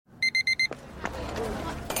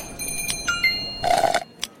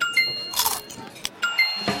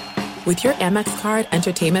With your Amex card,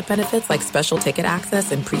 entertainment benefits like special ticket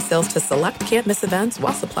access and pre-sales to select can't-miss events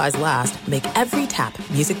while supplies last make every tap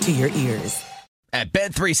music to your ears. At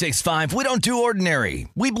Bet365, we don't do ordinary.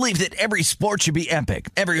 We believe that every sport should be epic.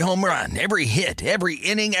 Every home run, every hit, every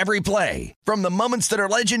inning, every play. From the moments that are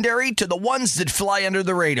legendary to the ones that fly under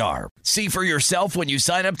the radar. See for yourself when you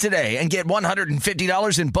sign up today and get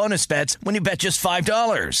 $150 in bonus bets when you bet just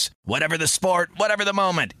 $5. Whatever the sport, whatever the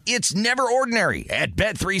moment, it's never ordinary at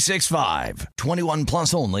Bet365. 21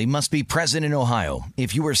 plus only. Must be present in Ohio.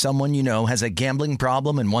 If you or someone you know has a gambling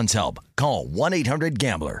problem and wants help, call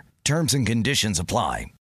 1-800-GAMBLER. Terms and conditions apply.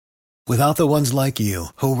 Without the ones like you,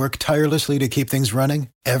 who work tirelessly to keep things running,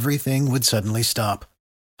 everything would suddenly stop.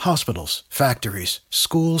 Hospitals, factories,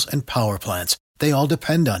 schools, and power plants, they all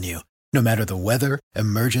depend on you. No matter the weather,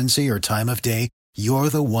 emergency, or time of day, you're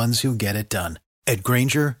the ones who get it done. At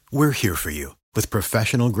Grainger, we're here for you with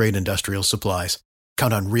professional-grade industrial supplies.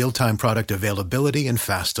 Count on real-time product availability and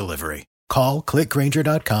fast delivery. Call, click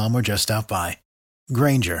Grainger.com, or just stop by.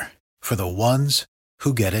 Grainger, for the ones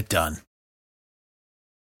who get it done.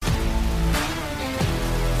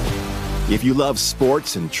 If you love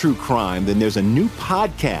sports and true crime, then there's a new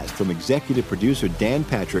podcast from executive producer Dan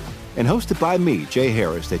Patrick and hosted by me, Jay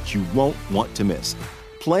Harris, that you won't want to miss.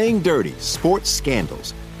 Playing Dirty: Sports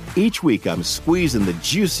Scandals. Each week, I'm squeezing the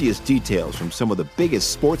juiciest details from some of the biggest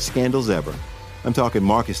sports scandals ever. I'm talking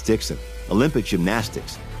Marcus Dixon, Olympic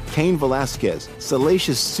gymnastics, Cain Velasquez,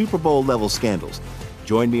 salacious Super Bowl-level scandals.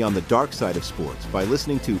 Join me on the dark side of sports by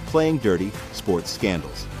listening to Playing Dirty: Sports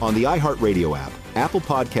Scandals on the iHeartRadio app, Apple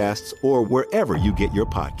Podcasts, or wherever you get your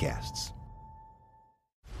podcasts.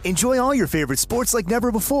 Enjoy all your favorite sports like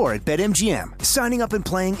never before at BetMGM. Signing up and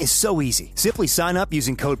playing is so easy. Simply sign up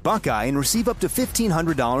using code Buckeye and receive up to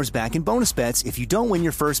 $1,500 back in bonus bets if you don't win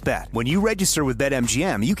your first bet. When you register with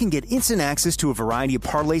BetMGM, you can get instant access to a variety of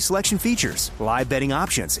parlay selection features, live betting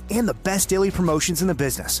options, and the best daily promotions in the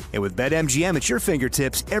business. And with BetMGM at your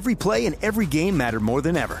fingertips, every play and every game matter more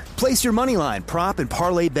than ever. Place your moneyline, prop, and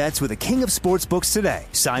parlay bets with the king of sportsbooks today.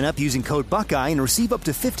 Sign up using code Buckeye and receive up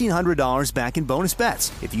to $1,500 back in bonus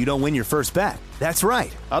bets if you don't win your first bet. That's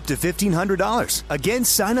right, up to $1,500. Again,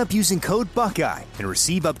 sign up using code Buckeye and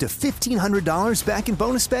receive up to $1,500 back in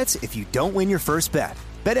bonus bets if you don't win your first bet.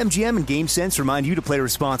 BetMGM and GameSense remind you to play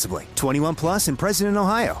responsibly. 21 plus and present in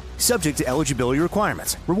Ohio. Subject to eligibility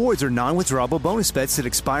requirements. Rewards are non-withdrawable bonus bets that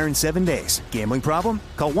expire in 7 days. Gambling problem?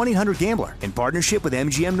 Call 1-800-GAMBLER in partnership with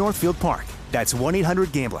MGM Northfield Park. That's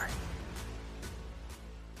 1-800-GAMBLER.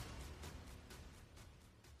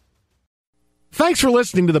 Thanks for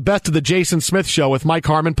listening to the Best of the Jason Smith Show with Mike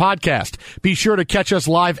Harmon podcast. Be sure to catch us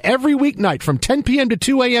live every weeknight from 10 p.m. to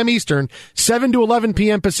 2 a.m. Eastern, 7 to 11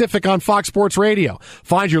 p.m. Pacific on Fox Sports Radio.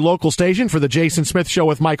 Find your local station for the Jason Smith Show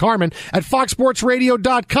with Mike Harmon at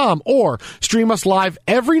foxsportsradio.com or stream us live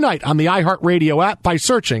every night on the iHeartRadio app by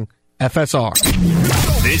searching FSR.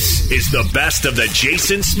 This is the Best of the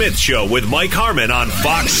Jason Smith Show with Mike Harmon on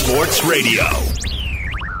Fox Sports Radio.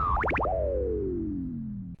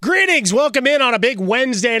 Greetings. Welcome in on a big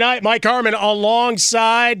Wednesday night. Mike Harmon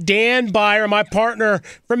alongside Dan Byer, my partner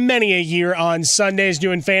for many a year on Sundays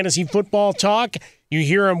doing fantasy football talk. You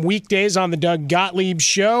hear him weekdays on the Doug Gottlieb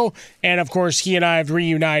Show. And, of course, he and I have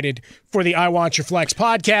reunited for the I Want Your Flex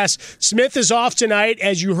podcast. Smith is off tonight,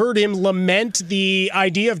 as you heard him lament the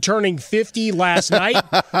idea of turning 50 last night.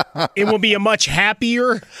 It will be a much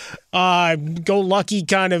happier, go-lucky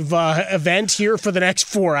kind of event here for the next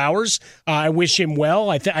 4 hours. I wish him well.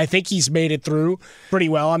 I think he's made it through pretty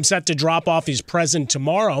well. I'm set to drop off his present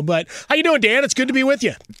tomorrow. But how you doing, Dan? It's good to be with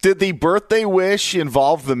you. Did the birthday wish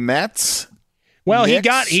involve the Mets? Well,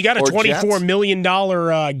 Knicks he got a $24 million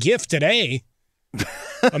gift today.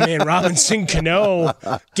 I mean, Robinson Cano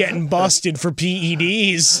getting busted for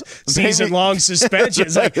PEDs, season-long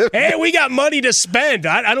suspensions. Like, hey, we got money to spend.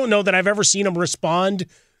 I don't know that I've ever seen him respond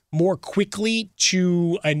more quickly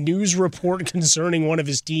to a news report concerning one of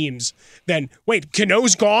his teams than, wait,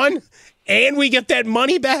 Cano's gone? And we get that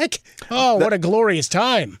money back? Oh, what a glorious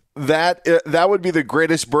time. That would be the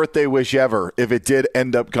greatest birthday wish ever if it did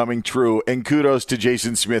end up coming true. And kudos to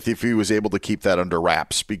Jason Smith if he was able to keep that under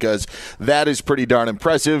wraps, because that is pretty darn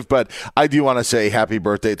impressive. But I do want to say happy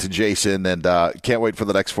birthday to Jason, and can't wait for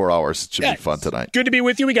the next 4 hours. It should be fun tonight. Good to be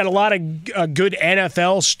with you. We got a lot of good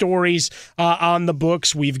NFL stories on the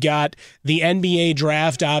books. We've got the NBA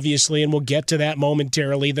draft, obviously, and we'll get to that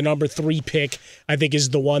momentarily. The number 3 pick, I think, is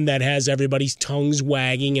the one that has everybody's tongues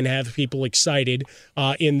wagging and have people excited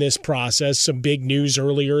in this process. Some big news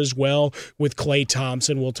earlier as well with Klay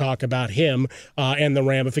Thompson. We'll talk about him and the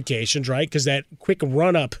ramifications, right? Because that quick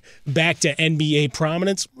run-up back to NBA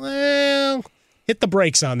prominence, well, hit the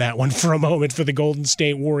brakes on that one for a moment for the Golden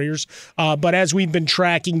State Warriors. But as we've been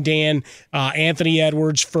tracking, Dan, Anthony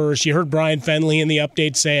Edwards first. You heard Brian Fenley in the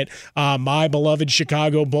update say it. My beloved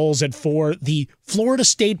Chicago Bulls at 4. The Florida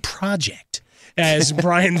State Project, as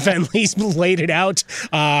Brian Fenley's laid it out.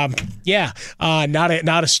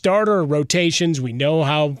 Not a starter or rotations. We know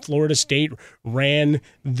how Florida State ran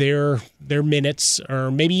their minutes,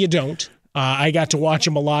 or maybe you don't. I got to watch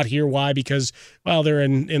them a lot here. Why? Because, well, they're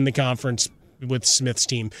in the conference with Smith's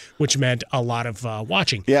team, which meant a lot of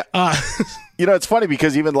watching. Yeah. It's funny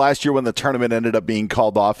because even last year when the tournament ended up being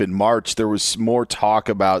called off in March, there was more talk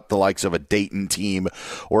about the likes of a Dayton team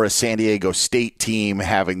or a San Diego State team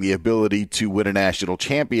having the ability to win a national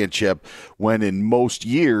championship, when in most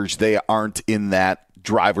years they aren't in that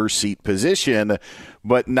driver's seat position.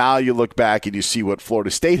 But now you look back and you see what Florida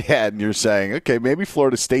State had, and you're saying, okay, maybe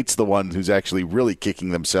Florida State's the one who's actually really kicking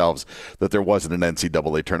themselves that there wasn't an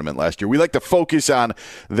NCAA tournament last year. We like to focus on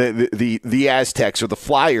the Aztecs or the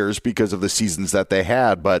Flyers because of the seasons that they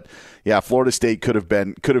had, but yeah, Florida State could have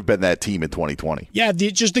been that team in 2020. Yeah,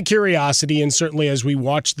 just the curiosity, and certainly as we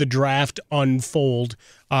watch the draft unfold,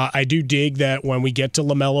 I do dig that when we get to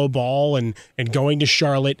LaMelo Ball and going to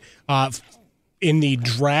Charlotte, in the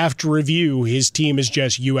draft review, his team is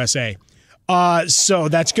just USA. So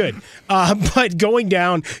that's good. But going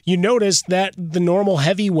down, you notice that the normal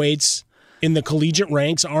heavyweights in the collegiate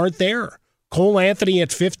ranks aren't there. Cole Anthony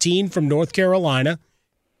at 15 from North Carolina.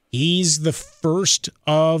 He's the first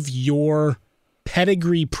of your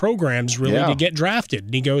pedigree programs really to get drafted.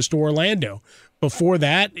 And he goes to Orlando. Before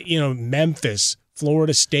that, Memphis,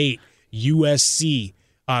 Florida State, USC,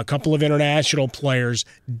 a couple of international players,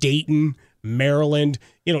 Dayton, Maryland,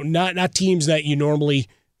 not teams that you normally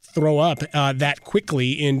throw up that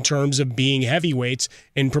quickly in terms of being heavyweights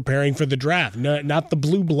and preparing for the draft. Not the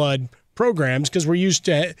blue blood programs, because we're used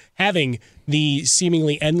to having the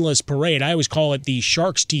seemingly endless parade. I always call it the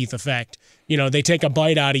shark's teeth effect. They take a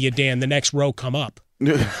bite out of you, Dan, the next row come up.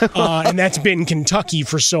 And that's been Kentucky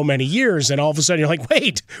for so many years, and all of a sudden you're like,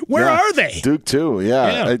 wait, where are they? Duke too,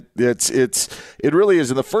 It really is.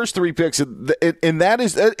 In the first 3 picks, and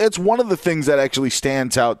it's one of the things that actually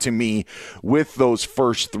stands out to me with those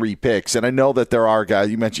first 3 picks. And I know that there are guys,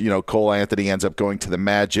 you mentioned, Cole Anthony ends up going to the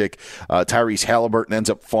Magic, Tyrese Halliburton ends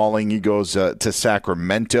up falling, he goes to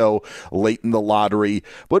Sacramento late in the lottery.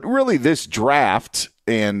 But really this draft,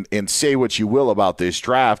 and say what you will about this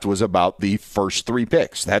draft, was about the first 3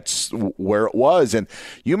 picks. That's where it was. And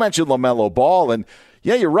you mentioned LaMelo Ball, and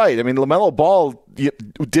yeah, you're right. I mean, LaMelo Ball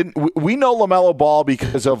we know LaMelo Ball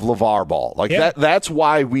because of LeVar Ball. That's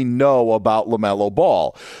why we know about LaMelo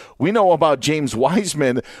Ball. We know about James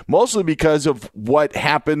Wiseman mostly because of what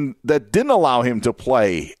happened that didn't allow him to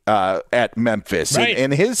play at Memphis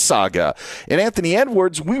and his saga. And Anthony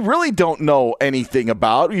Edwards, we really don't know anything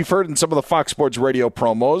about. We've heard in some of the Fox Sports Radio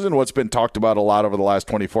promos, and what's been talked about a lot over the last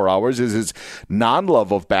 24 hours is his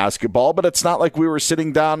non-love of basketball, but it's not like we were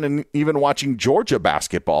sitting down and even watching Georgia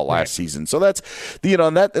basketball last season. So that's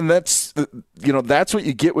that's what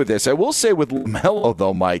you get with this. I will say with LaMelo,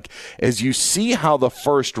 though, Mike, as you see how the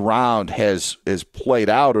first round has played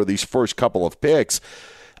out, or these first couple of picks,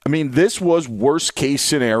 I mean, this was worst case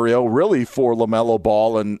scenario really for LaMelo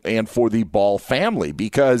Ball and for the Ball family,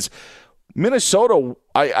 because Minnesota,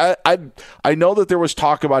 I know that there was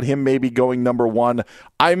talk about him maybe going number 1.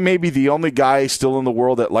 I may be the only guy still in the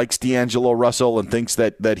world that likes D'Angelo Russell and thinks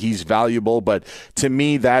that he's valuable, but to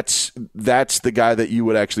me, that's the guy that you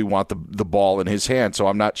would actually want the ball in his hand. So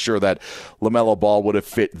I'm not sure that LaMelo Ball would have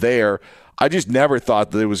fit there. I just never thought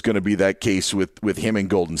that it was going to be that case with him in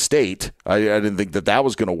Golden State. I didn't think that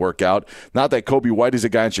was going to work out. Not that Kobe White is a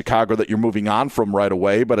guy in Chicago that you're moving on from right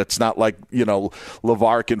away, but it's not like,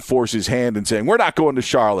 LeVar can force his hand and saying, we're not going to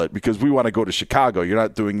Charlotte because we want to go to Chicago. You're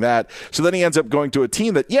not doing that. So then he ends up going to a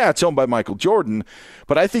team that, it's owned by Michael Jordan,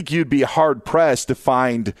 but I think you'd be hard-pressed to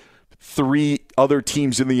find 3 other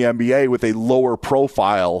teams in the NBA with a lower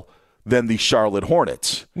profile than the Charlotte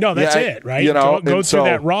Hornets. No, that's it, right? Go through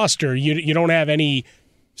that roster. You don't have any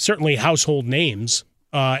certainly household names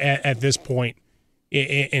at this point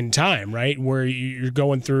in time, right? Where you're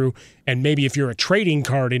going through, and maybe if you're a trading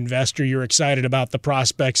card investor, you're excited about the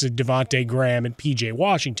prospects of Devontae Graham and P.J.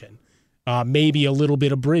 Washington, maybe a little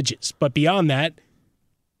bit of Bridges. But beyond that,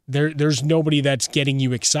 there's nobody that's getting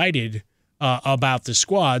you excited about the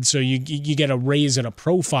squad, so you get a raise in a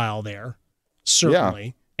profile there, certainly.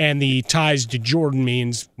 Yeah. And the ties to Jordan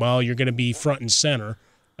means, well, you're going to be front and center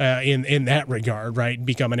in that regard, right?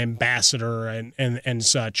 Become an ambassador and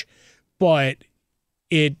such. But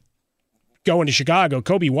going to Chicago,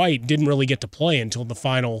 Kobe White didn't really get to play until the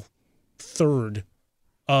final third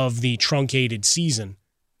of the truncated season,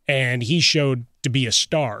 and he showed to be a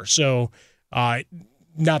star. So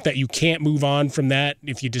not that you can't move on from that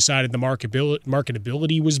if you decided the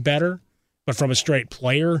marketability was better, but from a straight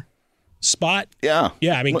player spot, yeah.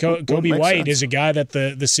 I mean, Kobe White is a guy that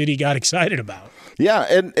the city got excited about. Yeah,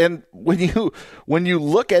 and when you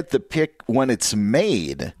look at the pick when it's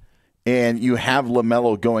made, and you have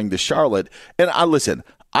LaMelo going to Charlotte, and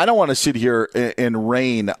I don't want to sit here and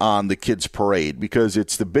rain on the kid's parade because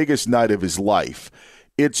it's the biggest night of his life.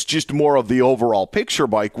 It's just more of the overall picture,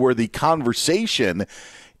 Mike, where the conversation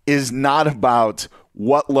is not about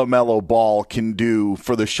what LaMelo Ball can do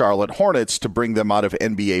for the Charlotte Hornets to bring them out of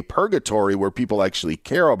NBA purgatory where people actually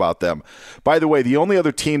care about them. By the way, the only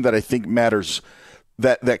other team that I think matters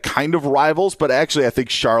that kind of rivals, but actually I think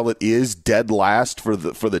Charlotte is dead last for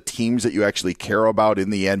the teams that you actually care about in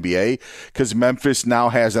the NBA, because Memphis now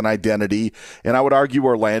has an identity, and I would argue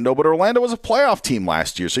Orlando, but Orlando was a playoff team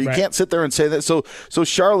last year, so you can't sit there and say that. So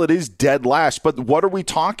Charlotte is dead last, but what are we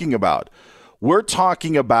talking about? We're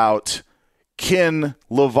talking about, can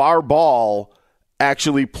LeVar Ball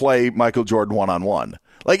actually play Michael Jordan one-on-one?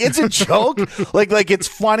 Like, it's a joke. like it's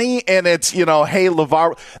funny, and it's, hey,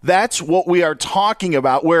 LeVar. That's what we are talking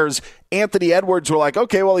about. Whereas Anthony Edwards, we're like,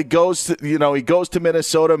 okay, well, he goes to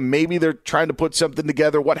Minnesota. Maybe they're trying to put something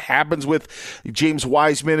together. What happens with James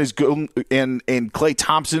Wiseman and Klay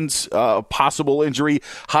Thompson's possible injury?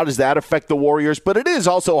 How does that affect the Warriors? But it is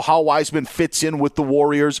also how Wiseman fits in with the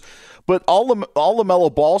Warriors. But all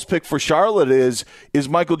LaMelo Ball's pick for Charlotte is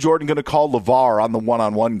Michael Jordan going to call LeVar on the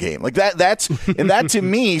one-on-one game? Like that to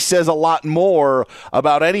me says a lot more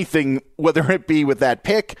about anything, whether it be with that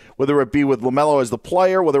pick, whether it be with LaMelo as the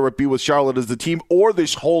player, whether it be with Charlotte as the team, or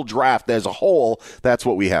this whole draft as a whole. That's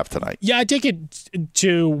what we have tonight. Yeah, I take it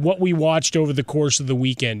to what we watched over the course of the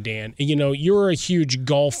weekend, Dan. You're a huge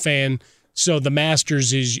golf fan, so the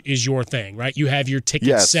Masters is your thing, right? You have your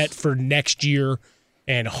ticket set for next year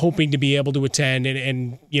and hoping to be able to attend,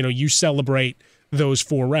 and you celebrate those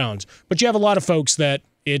 4 rounds. But you have a lot of folks that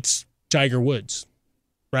it's Tiger Woods,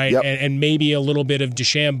 right? Yep. And maybe a little bit of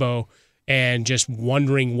DeChambeau, and just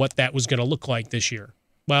wondering what that was going to look like this year.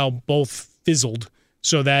 Well, both fizzled,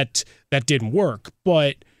 so that didn't work.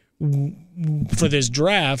 But for this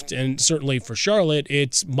draft, and certainly for Charlotte,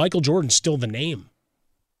 it's Michael Jordan still the name,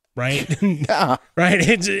 right? Yeah.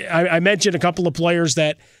 Right? I mentioned a couple of players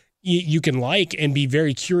that you can like and be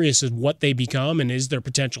very curious as what they become and is their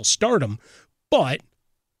potential stardom, but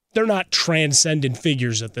they're not transcendent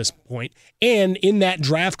figures at this point. And in that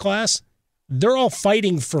draft class, they're all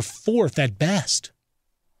fighting for 4th at best,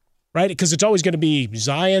 right? Because it's always going to be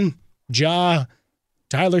Zion, Ja,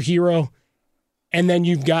 Tyler Hero, and then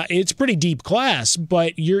you've got, it's a pretty deep class,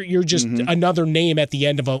 but you're just another name at the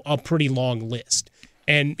end of a pretty long list.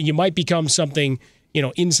 And you might become something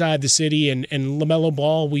inside the city, and LaMelo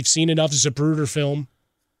Ball, we've seen enough Zapruder film,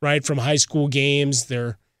 right, from high school games,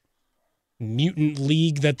 their mutant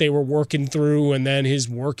league that they were working through, and then his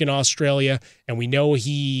work in Australia, and we know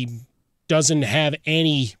he doesn't have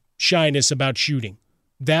any shyness about shooting.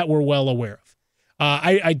 That we're well aware of.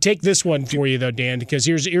 I take this one for you, though, Dan, because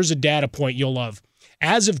here's a data point you'll love.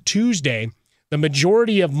 As of Tuesday, the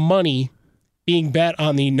majority of money being bet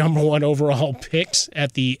on the number 1 overall picks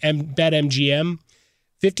at the BetMGM,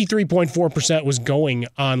 53.4% was going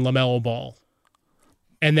on LaMelo Ball.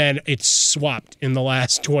 And then it swapped in the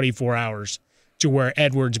last 24 hours to where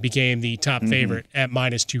Edwards became the top favorite at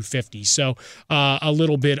minus 250. So a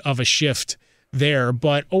little bit of a shift there.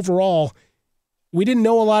 But overall, we didn't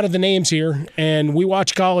know a lot of the names here, and we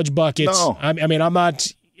watch college buckets. No. I mean, I'm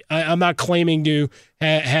not claiming to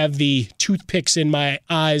have the toothpicks in my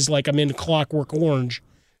eyes like I'm in Clockwork Orange,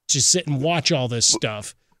 just sit and watch all this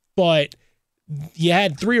stuff. But you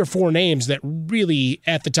had 3 or 4 names that really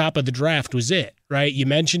at the top of the draft was it, right? You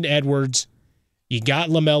mentioned Edwards. You got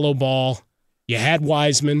LaMelo Ball. You had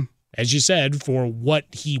Wiseman, as you said, for what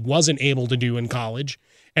he wasn't able to do in college.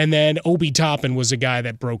 And then Obi Toppin was a guy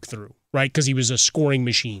that broke through, right? Because he was a scoring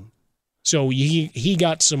machine. So he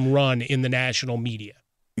got some run in the national media.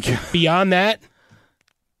 Yeah. Beyond that,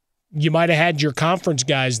 you might have had your conference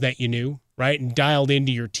guys that you knew, right? And dialed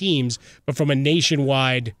into your teams. But from a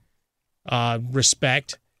nationwide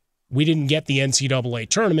respect, we didn't get the NCAA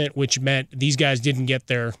tournament, which meant these guys didn't get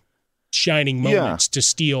their shining moments to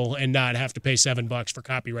steal and not have to pay $7 for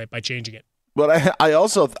copyright by changing it. But I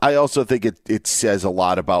also think it says a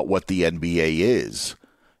lot about what the NBA is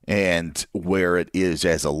and where it is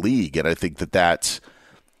as a league, and I think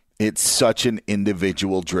it's such an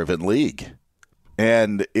individual driven league,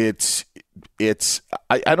 and it's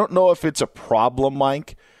I don't know if it's a problem,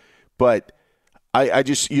 Mike, but I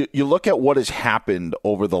just you look at what has happened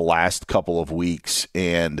over the last couple of weeks,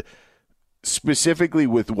 and specifically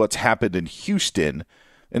with what's happened in Houston,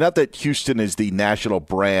 and not that Houston is the national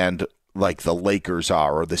brand like the Lakers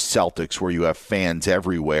are or the Celtics where you have fans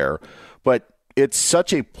everywhere, but it's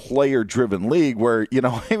such a player-driven league where,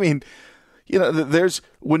 there's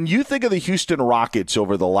when you think of the Houston Rockets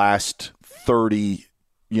over the last 30,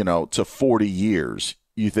 to 40 years,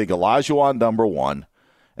 you think Olajuwon number one,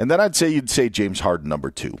 and then you'd say James Harden number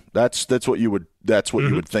two. That's what you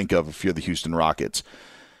would think of if you're the Houston Rockets.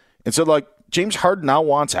 And so like James Harden now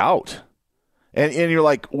wants out. And you're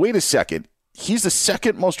like, wait a second. He's the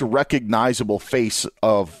second most recognizable face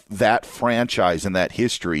of that franchise and that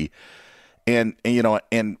history. And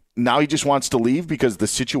now he just wants to leave because the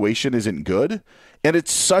situation isn't good. And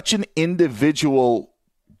it's such an individual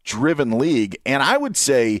driven league. And I would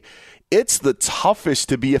say it's the toughest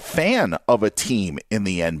to be a fan of a team in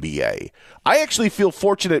the NBA. I actually feel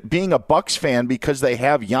fortunate being a Bucks fan because they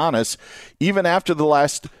have Giannis even after the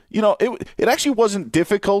last, it actually wasn't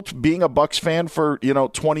difficult being a Bucks fan for,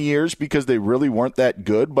 20 years because they really weren't that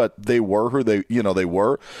good, but they were who they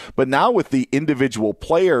were. But now with the individual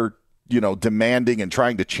player, demanding and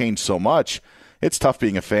trying to change so much, it's tough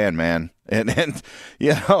being a fan, man. And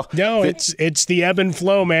No, it's the ebb and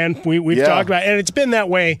flow, man. We've talked about it, and it's been that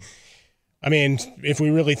way. I mean, if we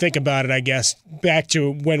really think about it, I guess back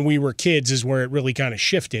to when we were kids is where it really kind of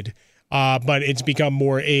shifted. But it's become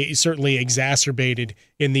more certainly exacerbated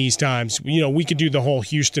in these times. We could do the whole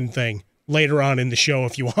Houston thing later on in the show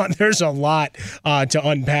if you want. There's a lot to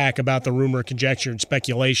unpack about the rumor, conjecture, and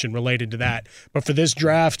speculation related to that. But for this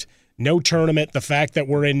draft, no tournament, the fact that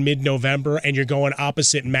we're in mid-November and you're going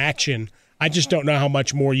opposite Maction, I just don't know how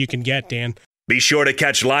much more you can get, Dan. Be sure to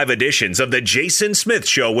catch live editions of The Jason Smith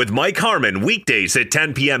Show with Mike Harmon weekdays at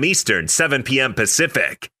 10 p.m. Eastern, 7 p.m.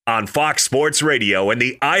 Pacific on Fox Sports Radio and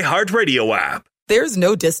the iHeartRadio app. There's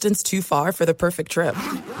no distance too far for the perfect trip.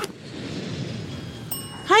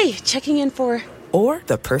 Hi, checking in for... Or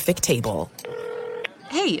the perfect table.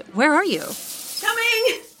 Hey, where are you?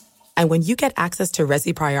 Coming! And when you get access to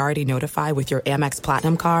Resi Priority Notify with your Amex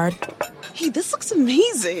Platinum card... Hey, this looks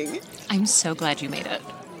amazing. I'm so glad you made it.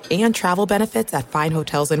 And travel benefits at fine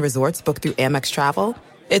hotels and resorts booked through Amex Travel,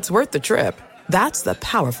 it's worth the trip. That's the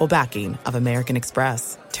powerful backing of American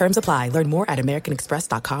Express. Terms apply. Learn more at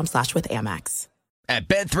americanexpress.com/withAmex. At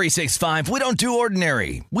Bet365, we don't do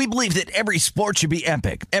ordinary. We believe that every sport should be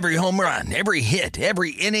epic. Every home run, every hit,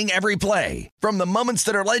 every inning, every play. From the moments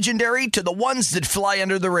that are legendary to the ones that fly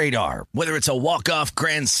under the radar. Whether it's a walk-off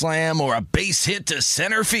grand slam or a base hit to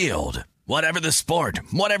center field. Whatever the sport,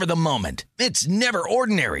 whatever the moment, it's never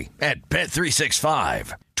ordinary at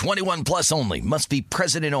Bet365. 21 plus only. Must be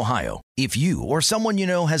present in Ohio. If you or someone you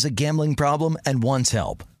know has a gambling problem and wants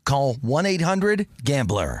help, call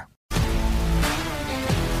 1-800-GAMBLER.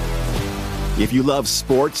 If you love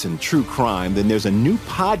sports and true crime, then there's a new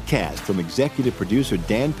podcast from executive producer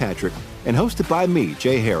Dan Patrick and hosted by me,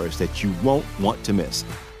 Jay Harris, that you won't want to miss.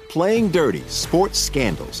 Playing Dirty: Sports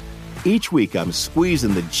Scandals. Each week, I'm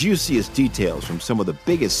squeezing the juiciest details from some of the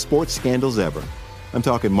biggest sports scandals ever. I'm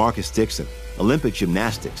talking Marcus Dixon, Olympic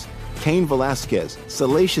gymnastics, Cain Velasquez,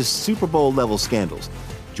 salacious Super Bowl-level scandals.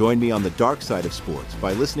 Join me on the dark side of sports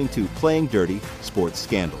by listening to Playing Dirty: Sports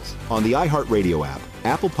Scandals on the iHeartRadio app,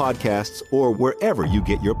 Apple Podcasts, or wherever you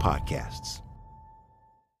get your podcasts.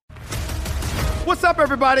 What's up,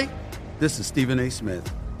 everybody? This is Stephen A. Smith.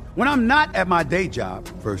 When I'm not at my day job,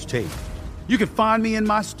 First Take, you can find me in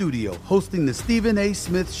my studio hosting the Stephen A.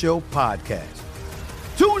 Smith Show podcast.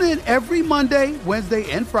 Tune in every Monday, Wednesday,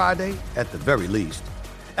 and Friday, at the very least,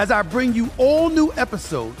 as I bring you all new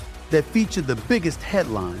episodes that feature the biggest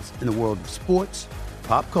headlines in the world of sports,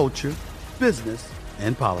 pop culture, business,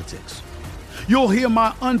 and politics. You'll hear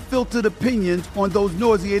my unfiltered opinions on those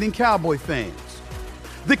nauseating Cowboy fans,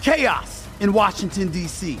 the chaos in Washington,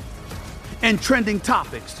 D.C., and trending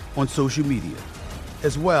topics on social media,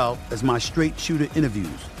 as well as my straight shooter interviews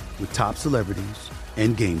with top celebrities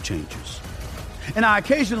and game changers. And I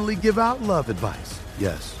occasionally give out love advice.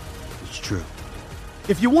 Yes, it's true.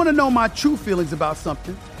 If you want to know my true feelings about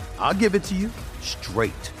something, I'll give it to you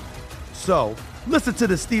straight. So listen to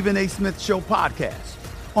the Stephen A. Smith Show podcast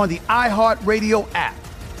on the iHeartRadio app,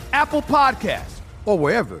 Apple Podcasts, or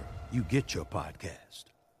wherever you get your podcast.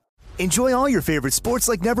 Enjoy all your favorite sports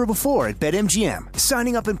like never before at BetMGM.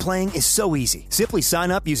 Signing up and playing is so easy. Simply sign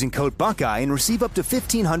up using code Buckeye and receive up to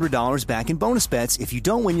 $1,500 back in bonus bets if you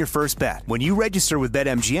don't win your first bet. When you register with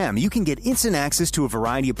BetMGM, you can get instant access to a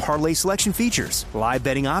variety of parlay selection features, live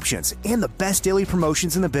betting options, and the best daily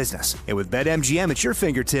promotions in the business. And with BetMGM at your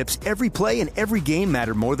fingertips, every play and every game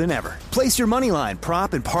matter more than ever. Place your moneyline,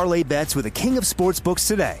 prop, and parlay bets with the king of sportsbooks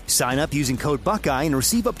today. Sign up using code Buckeye and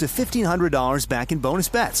receive up to $1,500 back in bonus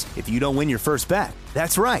bets if you don't win your first bet.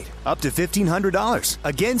 That's right, up to $1,500.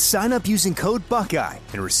 Again, sign up using code Buckeye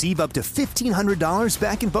and receive up to $1,500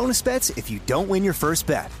 back in bonus bets if you don't win your first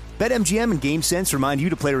bet. BetMGM and GameSense remind you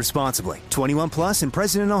to play responsibly. 21 plus and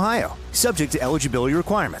present in Ohio. Subject to eligibility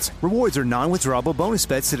requirements. Rewards are non-withdrawable bonus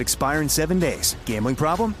bets that expire in 7 days. Gambling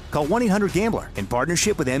problem? Call 1-800-GAMBLER in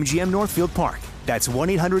partnership with MGM Northfield Park. That's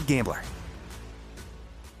 1-800-GAMBLER.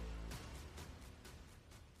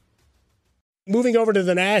 Moving over to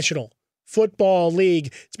the National Football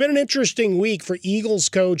League, it's been an interesting week for Eagles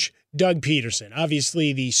coach Doug Peterson.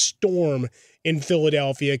 Obviously, the storm in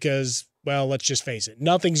Philadelphia because, well, let's just face it,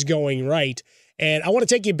 nothing's going right. And I want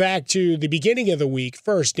to take you back to the beginning of the week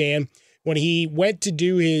first, Dan, when he went to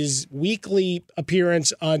do his weekly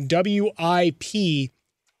appearance on WIP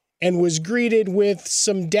and was greeted with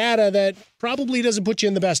some data that probably doesn't put you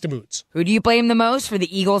in the best of moods. Who do you blame the most for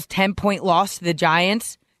the Eagles' 10-point loss to the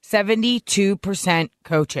Giants? 72%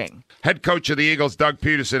 coaching. Head coach of the Eagles, Doug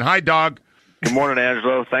Peterson. Hi, Doug. Good morning,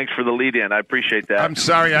 Angelo. Thanks for the lead-in. I appreciate that. I'm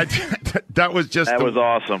sorry. That was just... That was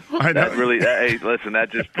awesome. I know. Hey, listen,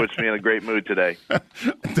 that just puts me in a great mood today.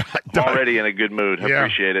 Already in a good mood. I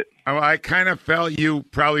appreciate it. I kind of felt you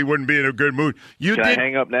probably wouldn't be in a good mood. Can I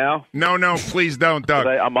hang up now? No, please don't, Doug.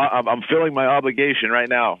 I'm feeling my obligation right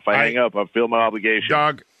now. If I hang up, I feel my obligation.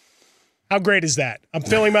 Doug. How great is that? I'm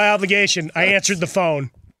feeling my obligation. I answered the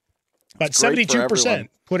phone. But 72%,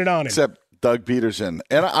 put it on him. Except Doug Peterson.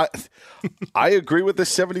 And I agree with the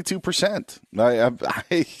 72%.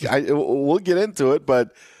 We'll get into it,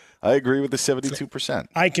 but I agree with the 72%.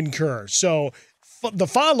 I concur. So the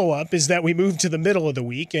follow-up is that we move to the middle of the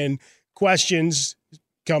week and questions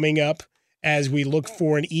coming up as we look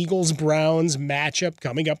for an Eagles-Browns matchup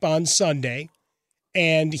coming up on Sunday.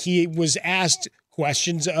 And he was asked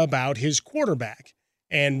questions about his quarterback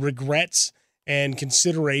and regrets and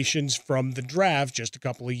considerations from the draft just a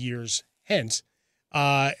couple of years hence,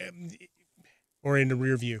 or in the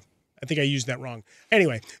rear view. I think I used that wrong.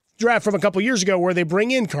 Anyway, draft from a couple of years ago where they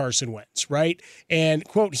bring in Carson Wentz, right? And,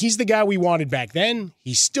 quote, he's the guy we wanted back then.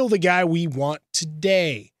 He's still the guy we want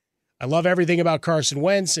today. I love everything about Carson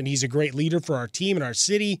Wentz, and he's a great leader for our team and our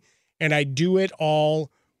city, and I do it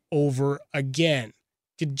all over again.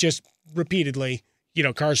 Just repeatedly,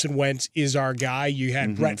 Carson Wentz is our guy. You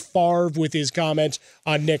had Brett Favre with his comments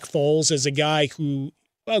on Nick Foles as a guy who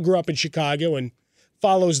grew up in Chicago and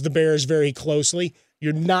follows the Bears very closely.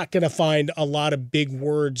 You're not going to find a lot of big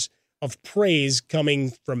words of praise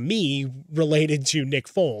coming from me related to Nick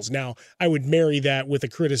Foles. Now, I would marry that with a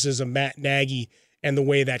criticism Matt Nagy and the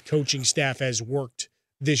way that coaching staff has worked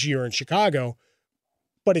this year in Chicago,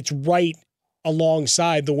 but it's right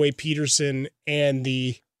alongside the way Peterson and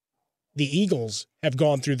the Eagles have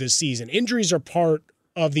gone through this season. Injuries are part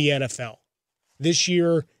of the NFL. This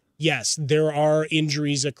year, yes, there are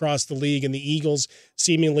injuries across the league, and the Eagles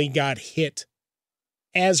seemingly got hit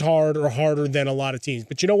as hard or harder than a lot of teams.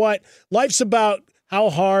 But you know what? Life's about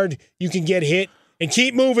how hard you can get hit and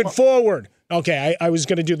keep moving forward. Okay, I was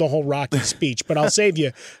going to do the whole Rocky speech, but I'll save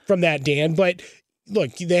you from that, Dan. But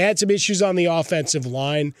look, they had some issues on the offensive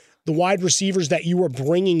line. The wide receivers that you were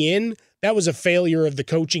bringing in, that was a failure of the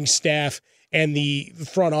coaching staff and the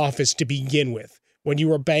front office to begin with. When you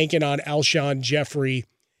were banking on Alshon Jeffrey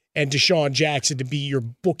and Deshaun Jackson to be your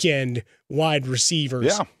bookend wide receivers.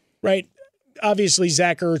 Yeah. Right? Obviously,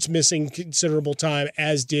 Zach Ertz missing considerable time,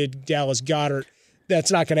 as did Dallas Goedert.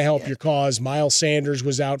 That's not going to help your cause. Miles Sanders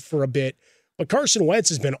was out for a bit. But Carson Wentz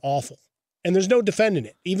has been awful, and there's no defending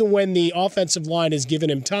it. Even when the offensive line has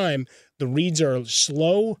given him time, the reads are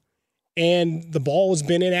slow, and the ball has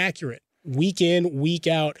been inaccurate week in, week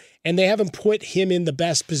out, and they haven't put him in the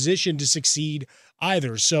best position to succeed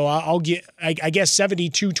either. So I guess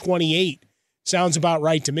 72-28 sounds about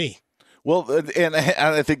right to me. Well, and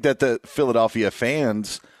I think that the Philadelphia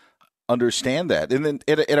fans understand that. And then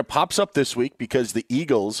it pops up this week because the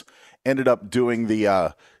Eagles ended up doing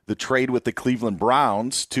the trade with the Cleveland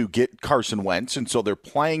Browns to get Carson Wentz, and so they're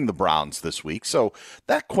playing the Browns this week. So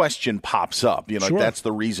that question pops up. Sure. That's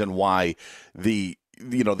the reason why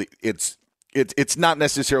it's not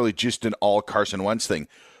necessarily just an all Carson Wentz thing.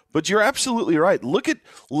 But you're absolutely right. Look at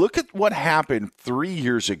what happened 3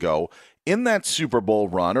 years ago in that Super Bowl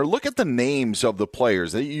run, or look at the names of the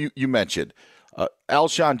players that you mentioned.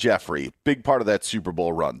 Alshon Jeffrey, big part of that Super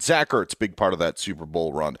Bowl run. Zach Ertz, big part of that Super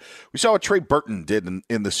Bowl run. We saw what Trey Burton did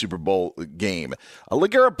in the Super Bowl game.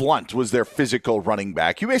 LeGarrette Blount was their physical running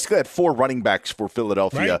back. You basically had 4 running backs for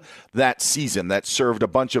Philadelphia that season that served a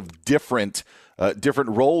bunch of different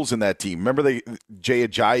roles in that team. Remember, Jay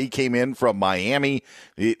Ajayi came in from Miami.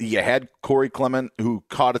 You had Corey Clement, who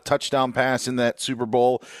caught a touchdown pass in that Super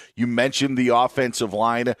Bowl. You mentioned the offensive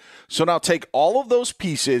line. So now take all of those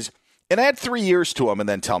pieces and add 3 years to them and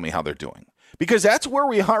then tell me how they're doing. Because that's where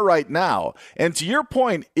we are right now. And to your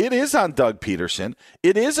point, it is on Doug Peterson.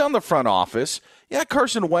 It is on the front office. Yeah,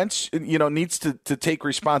 Carson Wentz, needs to take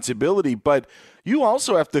responsibility, but you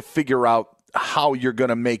also have to figure out how you're going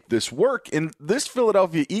to make this work. And this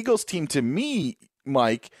Philadelphia Eagles team, to me,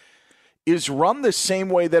 Mike, is run the same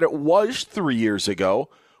way that it was 3 years ago,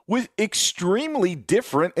 with extremely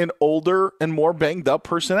different and older and more banged up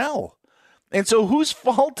personnel. And so whose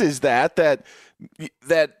fault is that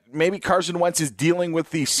maybe Carson Wentz is dealing with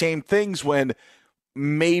these same things when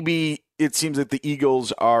maybe it seems that the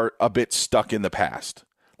Eagles are a bit stuck in the past?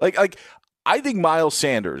 Like I think Miles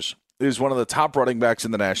Sanders is one of the top running backs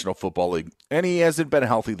in the National Football League, and he hasn't been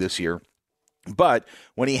healthy this year. But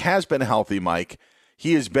when he has been healthy, Mike,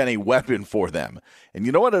 he has been a weapon for them. And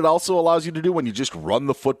you know what it also allows you to do when you just run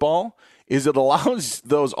the football? Is it allows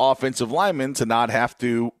those offensive linemen to not have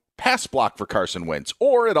to pass block for Carson Wentz,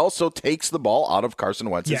 or it also takes the ball out of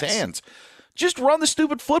Carson Wentz's hands. Just run the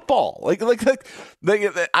stupid football.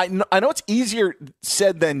 I know it's easier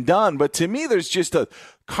said than done, but to me, there's just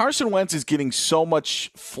Carson Wentz is getting so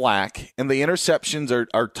much flack, and the interceptions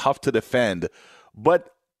are tough to defend.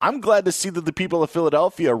 But I'm glad to see that the people of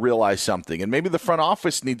Philadelphia realize something, and maybe the front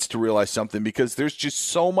office needs to realize something, because there's just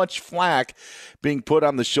so much flack being put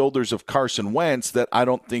on the shoulders of Carson Wentz that I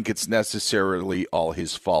don't think it's necessarily all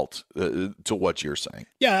his fault, to what you're saying.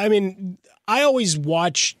 Yeah, I mean, I always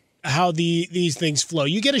watch how these things flow.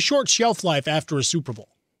 You get a short shelf life after a Super Bowl,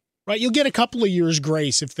 right? You'll get a couple of years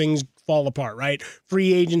grace if things fall apart, right?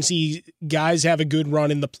 Free agency, guys have a good run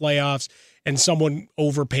in the playoffs, and someone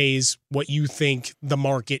overpays what you think the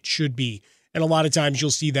market should be. And a lot of times you'll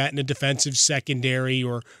see that in a defensive secondary,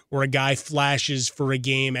 or a guy flashes for a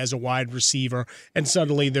game as a wide receiver, and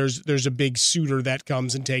suddenly there's a big suitor that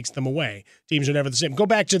comes and takes them away. Teams are never the same. Go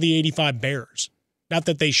back to the 85 Bears. Not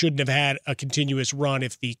that they shouldn't have had a continuous run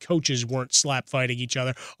if the coaches weren't slap fighting each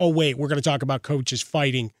other. Oh, wait, we're going to talk about coaches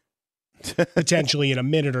fighting potentially in a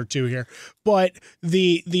minute or two here. But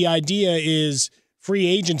the idea is free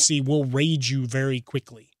agency will raid you very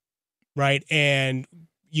quickly, right? And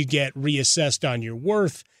you get reassessed on your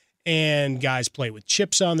worth, and guys play with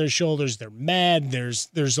chips on their shoulders. They're mad.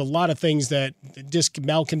 There's a lot of things that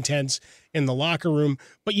malcontents in the locker room,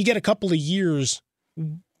 but you get a couple of years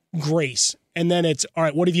grace, and then it's, all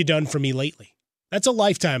right, what have you done for me lately? That's a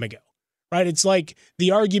lifetime ago, right? It's like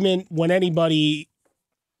the argument when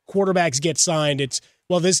quarterbacks get signed, it's,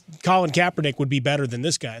 well, this Colin Kaepernick would be better than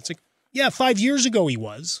this guy. It's like, yeah, 5 years ago he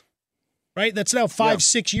was, right? That's now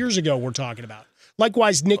 6 years ago we're talking about.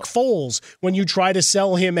 Likewise, Nick Foles, when you try to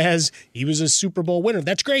sell him as he was a Super Bowl winner,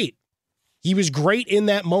 that's great. He was great in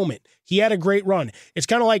that moment. He had a great run. It's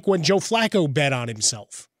kind of like when Joe Flacco bet on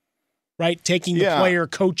himself, right? Taking the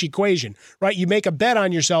player-coach equation, right? You make a bet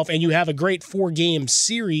on yourself and you have a great 4-game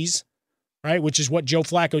series, right, which is what Joe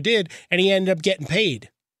Flacco did, and he ended up getting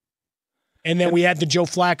paid. And then we had the Joe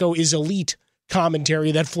Flacco is elite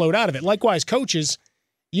commentary that flowed out of it. Likewise, coaches,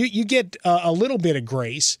 you get a little bit of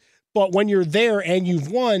grace, but when you're there and you've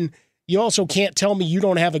won, you also can't tell me you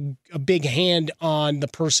don't have a big hand on the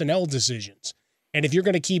personnel decisions. And if you're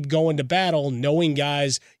going to keep going to battle, knowing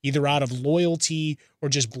guys either out of loyalty or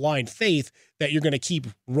just blind faith that you're going to keep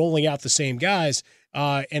rolling out the same guys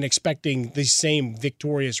and expecting the same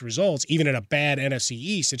victorious results, even in a bad NFC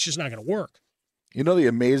East, it's just not going to work. You know, the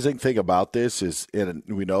amazing thing about this is, and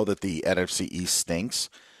we know that the NFC East stinks,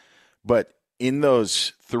 but in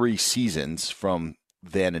those 3 seasons from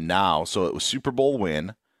then and now, so it was Super Bowl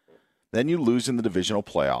win, then you lose in the divisional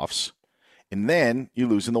playoffs, and then you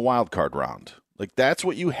lose in the wild card round. Like, that's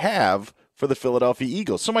what you have for the Philadelphia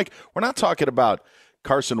Eagles. So, Mike, we're not talking about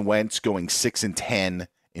Carson Wentz going 6-10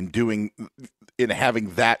 and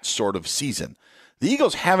having that sort of season. The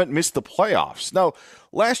Eagles haven't missed the playoffs. Now,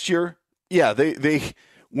 last year, yeah, they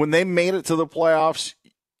when they made it to the playoffs,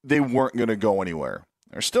 they weren't going to go anywhere.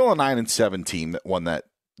 They're still a 9-7 team that won that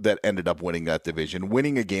ended up winning that division,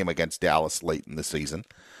 winning a game against Dallas late in the season.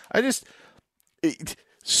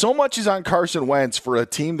 So much is on Carson Wentz for a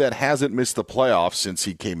team that hasn't missed the playoffs since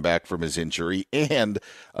he came back from his injury, and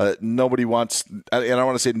nobody wants, and I don't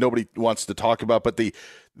want to say nobody wants to talk about, but it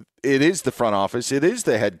is the front office, it is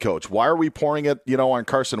the head coach. Why are we pouring it, on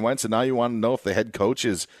Carson Wentz, and now you want to know if the head coach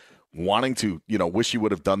is wanting to, wish he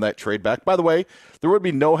would have done that trade back? By the way, there would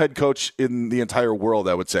be no head coach in the entire world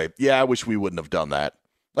that would say, "Yeah, I wish we wouldn't have done that."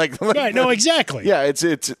 Right, no, exactly. Yeah, it's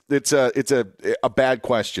a bad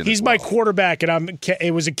question. He's my quarterback, and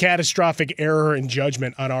it was a catastrophic error in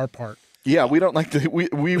judgment on our part. Yeah, we don't like to.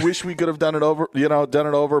 We wish we could have done it over,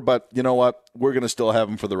 but you know what? We're going to still have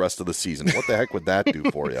him for the rest of the season. What the heck would that do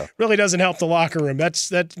for you? Really doesn't help the locker room.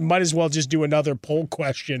 That might as well just do another poll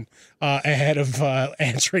question ahead of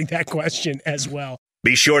answering that question as well.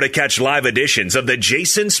 Be sure to catch live editions of The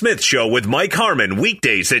Jason Smith Show with Mike Harmon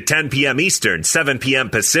weekdays at 10 p.m. Eastern, 7 p.m.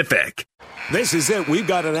 Pacific. This is it. We've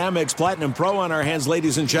got an Amex Platinum Pro on our hands,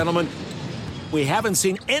 ladies and gentlemen. We haven't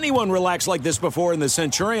seen anyone relax like this before in the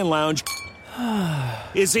Centurion Lounge.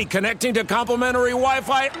 Is he connecting to complimentary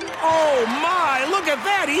Wi-Fi? Oh, my. Look at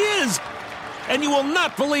that. He is. And you will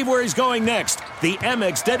not believe where he's going next. The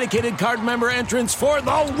Amex dedicated card member entrance for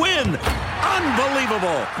the win.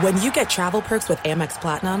 Unbelievable. When you get travel perks with Amex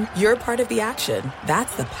Platinum, you're part of the action.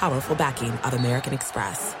 That's the powerful backing of American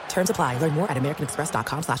Express. Terms apply. Learn more at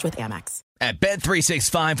americanexpress.com/withAmex. At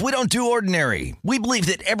Bet365, we don't do ordinary. We believe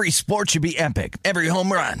that every sport should be epic. Every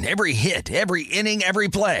home run, every hit, every inning, every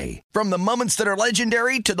play. From the moments that are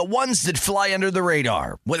legendary to the ones that fly under the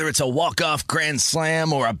radar. Whether it's a walk-off grand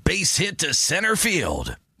slam or a base hit to center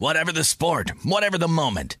field. Whatever the sport, whatever the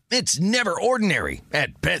moment. It's never ordinary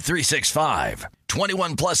at Bet365.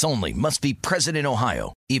 21 plus only. Must be present in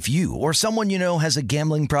Ohio. If you or someone you know has a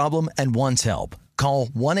gambling problem and wants help, call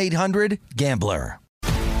 1-800-GAMBLER.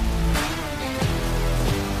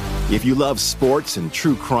 If you love sports and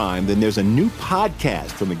true crime, then there's a new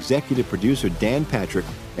podcast from executive producer Dan Patrick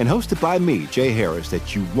and hosted by me, Jay Harris,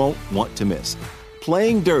 that you won't want to miss.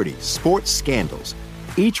 Playing Dirty: Sports Scandals.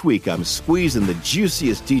 Each week, I'm squeezing the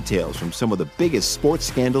juiciest details from some of the biggest sports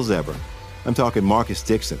scandals ever. I'm talking Marcus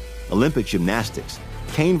Dixon, Olympic gymnastics,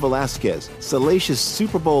 Cain Velasquez, salacious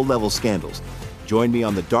Super Bowl-level scandals. Join me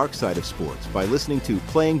on the dark side of sports by listening to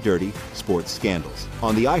Playing Dirty: Sports Scandals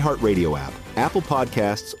on the iHeartRadio app, Apple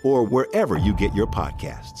Podcasts, or wherever you get your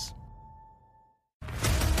podcasts.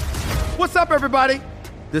 What's up, everybody?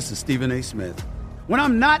 This is Stephen A. Smith. When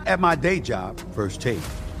I'm not at my day job, First Take,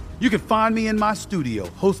 you can find me in my studio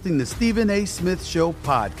hosting the Stephen A. Smith Show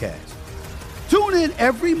podcast. Tune in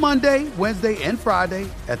every Monday, Wednesday, and Friday,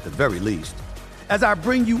 at the very least, as I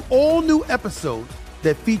bring you all new episodes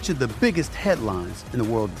that feature the biggest headlines in the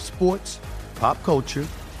world of sports, pop culture,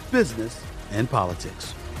 business, and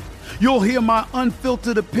politics. You'll hear my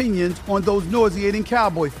unfiltered opinions on those nauseating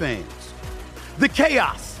Cowboy fans, the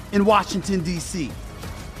chaos in Washington, D.C.,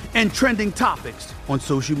 and trending topics on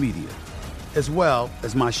social media, as well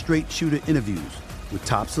as my straight shooter interviews with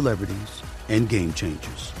top celebrities and game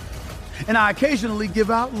changers. And I occasionally give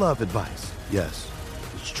out love advice. Yes,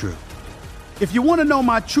 it's true. If you want to know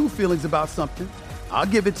my true feelings about something, I'll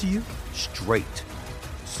give it to you straight.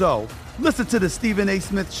 So listen to the Stephen A.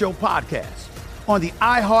 Smith Show podcast on the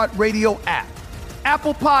iHeartRadio app,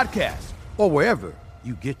 Apple Podcasts, or wherever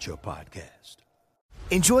you get your podcast.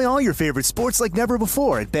 Enjoy all your favorite sports like never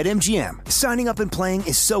before at BetMGM. Signing up and playing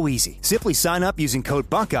is so easy. Simply sign up using code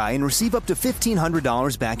Buckeye and receive up to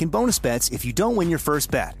 $1,500 back in bonus bets if you don't win your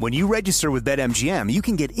first bet. When you register with BetMGM, you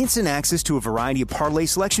can get instant access to a variety of parlay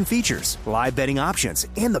selection features, live betting options,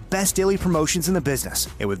 and the best daily promotions in the business.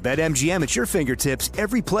 And with BetMGM at your fingertips,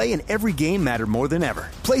 every play and every game matter more than ever.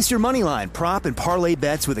 Place your moneyline, prop, and parlay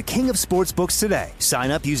bets with the king of sportsbooks today.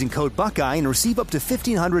 Sign up using code Buckeye and receive up to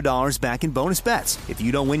 $1,500 back in bonus bets if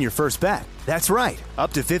you don't win your first bet. That's right,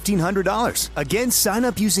 up to $1,500. Again, sign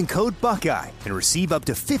up using code Buckeye and receive up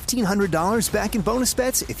to $1,500 back in bonus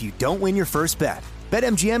bets if you don't win your first bet.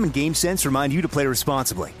 BetMGM and GameSense remind you to play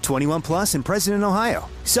responsibly. 21 plus and present in Ohio.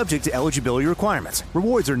 Subject to eligibility requirements.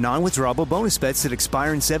 Rewards are non-withdrawable bonus bets that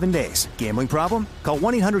expire in 7 days. Gambling problem? Call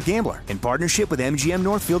 1-800-GAMBLER in partnership with MGM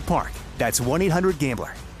Northfield Park. That's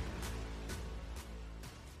 1-800-GAMBLER.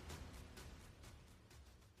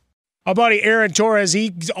 Our buddy Aaron Torres,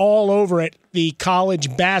 he's all over it. The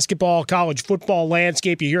college basketball, college football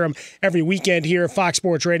landscape. You hear him every weekend here at Fox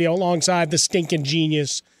Sports Radio alongside the stinking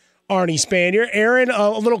genius, Arnie Spanier. Aaron, a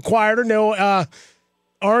little quieter. No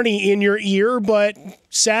Arnie in your ear, but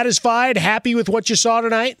satisfied, happy with what you saw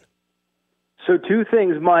tonight? So two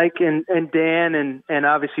things, Mike and Dan and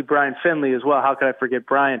obviously Brian Finley as well. How could I forget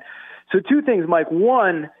Brian? So two things, Mike.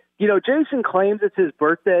 One, Jason claims it's his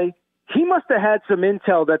birthday. he must have had some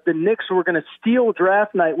intel that the Knicks were going to steal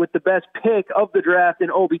draft night with the best pick of the draft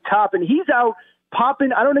in Obi Toppin. He's out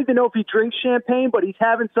popping. I don't even know if he drinks champagne, but he's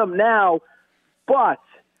having some now. But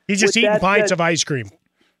he's just eating pints of ice cream.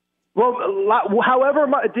 Well, however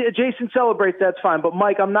Jason celebrates, that's fine. But,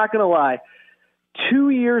 Mike, I'm not going to lie. 2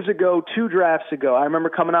 years ago, 2 drafts ago, I remember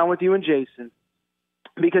coming on with you and Jason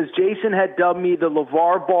because Jason had dubbed me the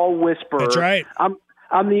LeVar Ball Whisperer. That's right.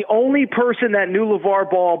 I'm the only person that knew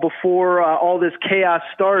LeVar Ball before all this chaos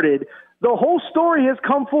started. The whole story has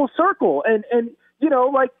come full circle. And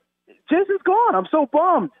Jason's gone. I'm so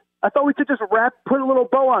bummed. I thought we could just put a little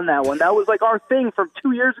bow on that one. That was like our thing from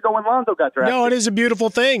 2 years ago when Lonzo got drafted. No, it is a beautiful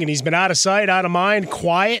thing. And he's been out of sight, out of mind,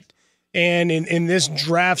 quiet. And in this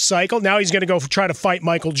draft cycle, now he's going to go try to fight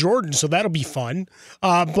Michael Jordan, so that'll be fun.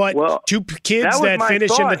 But 2 kids that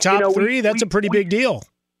finish in the top 3, that's a pretty big deal.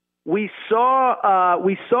 We saw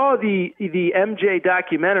the MJ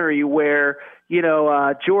documentary where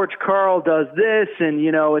George Karl does this, and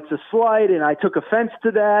it's a slight, and I took offense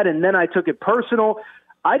to that, and then I took it personal.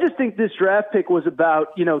 I just think this draft pick was about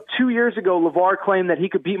 2 years ago. LeVar claimed that he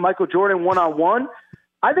could beat Michael Jordan one-on-one.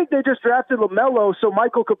 I think they just drafted LaMelo so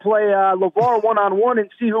Michael could play LeVar one-on-one and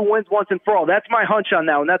see who wins once and for all. That's my hunch on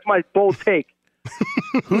that one. That's my bold take.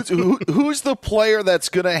 Who's the player that's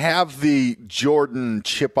going to have the Jordan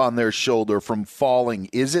chip on their shoulder from falling?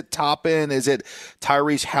 Is it Toppin? Is it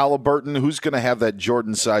Tyrese Halliburton? Who's going to have that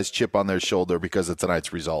Jordan-sized chip on their shoulder because of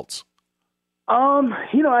tonight's results?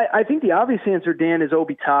 I think the obvious answer, Dan, is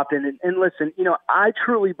Obi Toppin. And listen, I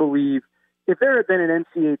truly believe if there had been an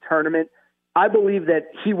NCAA tournament, I believe that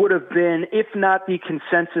he would have been, if not the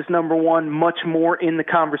consensus number one, much more in the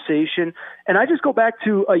conversation. And I just go back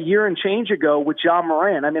to a year and change ago with John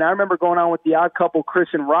Moran. I mean, I remember going on with the odd couple, Chris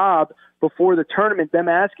and Rob, before the tournament, them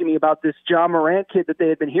asking me about this John Moran kid that they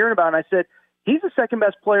had been hearing about. And I said, he's the second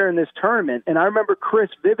best player in this tournament. And I remember Chris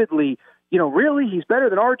vividly, really, he's better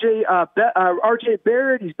than RJ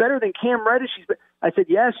Barrett. He's better than Cam Reddish. I said,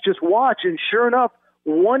 yes, just watch. And sure enough,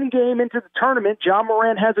 one game into the tournament, John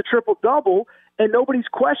Moran has a triple-double, and nobody's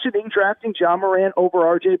questioning drafting John Moran over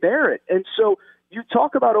R.J. Barrett. And so you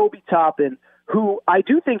talk about Obi Toppin, who I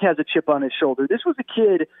do think has a chip on his shoulder. This was a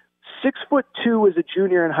kid, 6'2" as a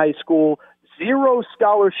junior in high school, 0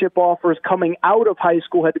 scholarship offers coming out of high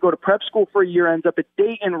school, had to go to prep school for a year, ends up at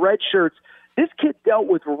Dayton Red Shirts. This kid dealt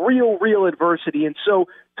with real adversity. And so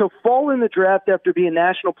to fall in the draft after being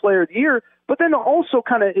National Player of the Year, but then also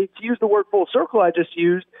kind of, to use the word full circle I just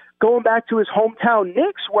used, going back to his hometown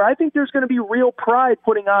Knicks, where I think there's going to be real pride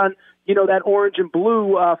putting on, that orange and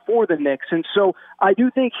blue for the Knicks. And so I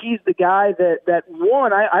do think he's the guy that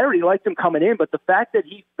won. I already liked him coming in, but the fact that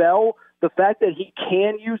he fell, the fact that he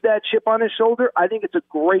can use that chip on his shoulder, I think it's a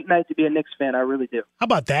great night to be a Knicks fan. I really do. How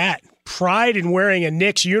about that? Pride in wearing a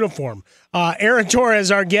Knicks uniform. Aaron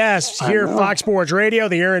Torres, our guest here at Fox Sports Radio,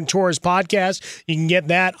 the Aaron Torres podcast. You can get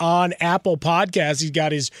that on Apple Podcasts. He's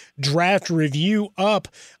got his draft review up.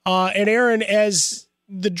 And Aaron, as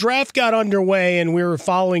the draft got underway and we were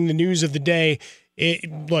following the news of the day,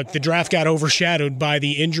 the draft got overshadowed by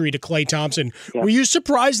the injury to Klay Thompson. Yeah. Were you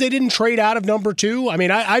surprised they didn't trade out of number 2? I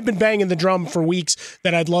mean, I've been banging the drum for weeks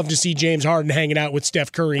that I'd love to see James Harden hanging out with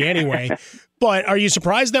Steph Curry anyway. But are you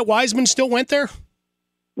surprised that Wiseman still went there?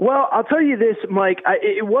 Well, I'll tell you this, Mike.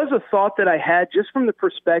 It was a thought that I had just from the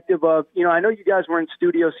perspective of, I know you guys were in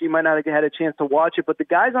studio, so you might not have had a chance to watch it, but the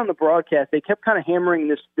guys on the broadcast, they kept kind of hammering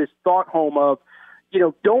this thought home of,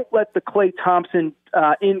 don't let the Klay Thompson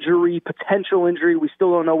potential injury, we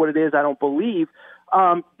still don't know what it is, I don't believe,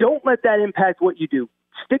 don't let that impact what you do.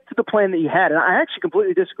 Stick to the plan that you had. And I actually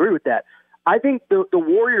completely disagree with that. I think the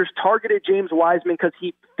Warriors targeted James Wiseman because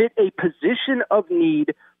he fit a position of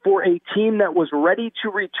need for a team that was ready to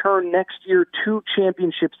return next year to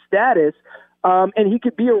championship status. And he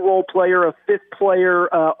could be a role player, a fifth player,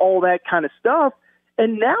 all that kind of stuff.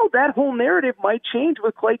 And now that whole narrative might change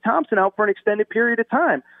with Klay Thompson out for an extended period of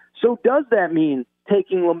time. So does that mean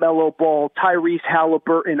taking LaMelo Ball, Tyrese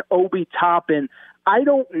Halliburton, Obi Toppin? I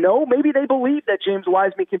don't know. Maybe they believe that James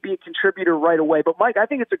Wiseman can be a contributor right away. But, Mike, I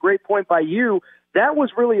think it's a great point by you. That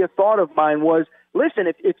was really a thought of mine was, listen,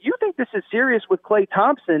 if you think this is serious with Klay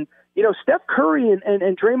Thompson, Steph Curry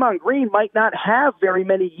and Draymond Green might not have very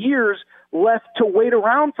many years left to wait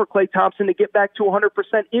around for Klay Thompson to get back to 100%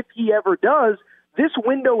 if he ever does. This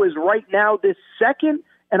window is right now, this second,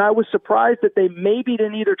 and I was surprised that they maybe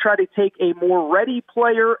didn't either try to take a more ready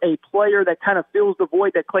player, a player that kind of fills the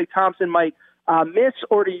void that Klay Thompson might miss,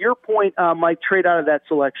 or to your point, might trade out of that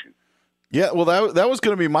selection. Yeah, well, that was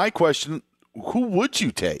going to be my question. Who would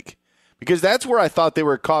you take? Because that's where I thought they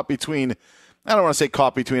were caught between I don't want to say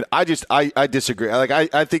caught between. I disagree. Like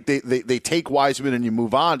I think they take Wiseman and you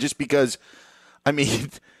move on just because. I mean,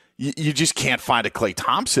 you just can't find a Klay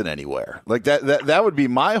Thompson anywhere. Like that would be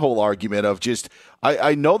my whole argument of just.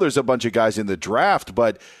 I know there's a bunch of guys in the draft,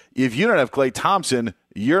 but if you don't have Klay Thompson,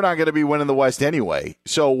 you're not going to be winning the West anyway.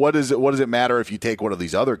 So what does it matter if you take one of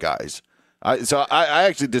these other guys? So I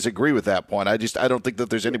actually disagree with that point. I don't think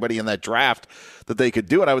that there's anybody in that draft that they could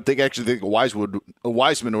do it. I would think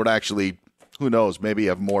Wiseman would actually, who knows, maybe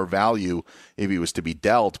have more value if he was to be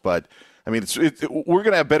dealt. But I mean, we're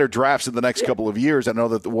going to have better drafts in the next couple of years. I know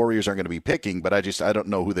that the Warriors aren't going to be picking, but I don't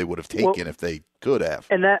know who they would have taken if they could have.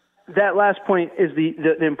 And that last point is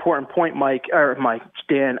the important point,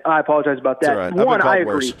 Dan. I apologize about that. Right. One, I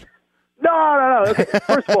agree. No. Okay.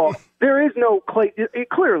 First of all, there is no Klay.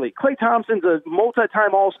 Clearly, Klay Thompson's a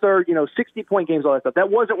multi-time All-Star, 60-point games, all that stuff.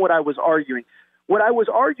 That wasn't what I was arguing. What I was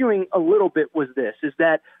arguing a little bit was this, is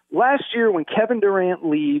that last year when Kevin Durant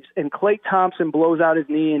leaves and Klay Thompson blows out his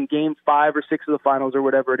knee in Game 5 or 6 of the finals or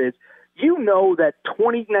whatever it is, you know that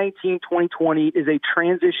 2019-2020 is a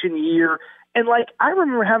transition year. And, I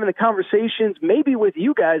remember having the conversations maybe with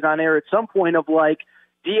you guys on air at some point of,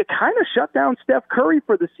 do you kind of shut down Steph Curry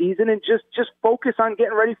for the season and just focus on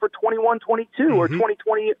getting ready for 21-22 or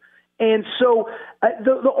 2020? And so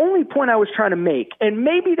the only point I was trying to make, and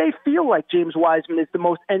maybe they feel like James Wiseman is the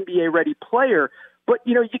most NBA-ready player, but,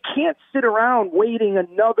 you can't sit around waiting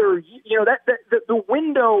another, the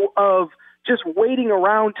window of just waiting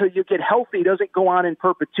around till you get healthy doesn't go on in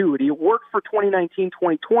perpetuity. It worked for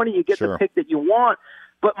 2019-2020. You get the pick that you want.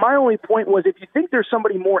 But my only point was, if you think there's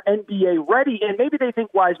somebody more NBA ready, and maybe they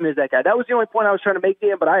think Wiseman is that guy. That was the only point I was trying to make,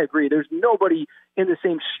 Dan, but I agree. There's nobody in the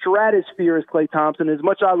same stratosphere as Klay Thompson. As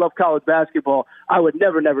much as I love college basketball, I would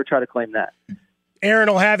never try to claim that. Aaron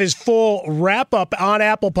will have his full wrap-up on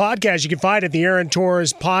Apple Podcasts. You can find it, the Aaron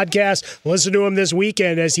Torres Podcast. Listen to him this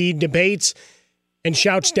weekend as he debates and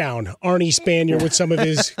shouts down Arnie Spanier with some of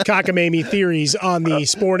his cockamamie theories on the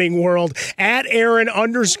sporting world. At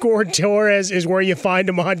Aaron_Torres is where you find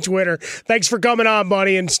him on Twitter. Thanks for coming on,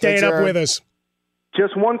 buddy, and staying up with us.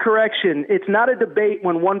 Just one correction. It's not a debate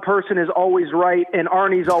when one person is always right and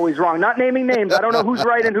Arnie's always wrong. Not naming names. I don't know who's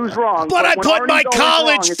right and who's wrong. But I put my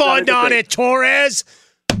college fund on it, Torres.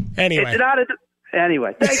 Anyway.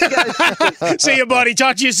 Anyway. Thanks, guys. See you, buddy.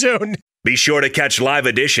 Talk to you soon. Be sure to catch live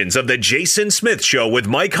editions of The Jason Smith Show with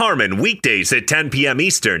Mike Harmon weekdays at 10 p.m.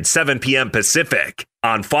 Eastern, 7 p.m. Pacific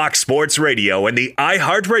on Fox Sports Radio and the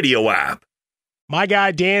iHeartRadio app. My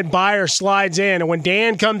guy Dan Byer slides in, and when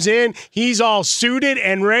Dan comes in, he's all suited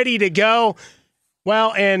and ready to go.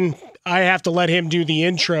 Well, and I have to let him do the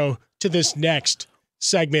intro to this next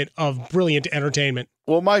segment of brilliant entertainment.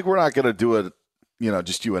 Well, Mike, we're not going to do it,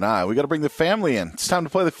 just you and I. We got to bring the family in. It's time to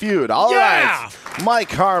play the feud. All right.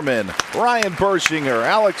 Mike Harmon, Ryan Bershinger,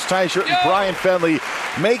 Alex Teichert, and Brian Fenley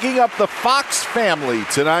making up the Fox family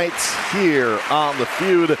tonight here on the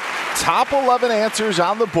feud. Top 11 answers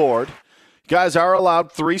on the board. Guys are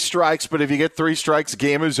allowed 3 strikes, but if you get 3 strikes,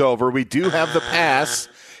 game is over. We do have the pass,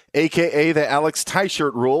 a.k.a. the Alex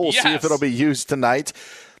Teichert rule. We'll see if it'll be used tonight.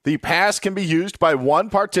 The pass can be used by one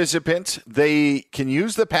participant. They can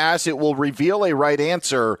use the pass. It will reveal a right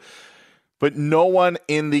answer, but no one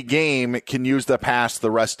in the game can use the pass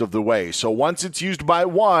the rest of the way. So once it's used by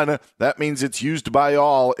one, that means it's used by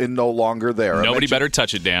all and no longer there. Nobody better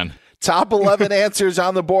touch it, Dan. Top 11 answers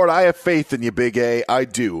on the board. I have faith in you, Big A. I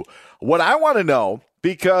do. What I want to know,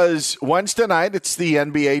 because Wednesday night it's the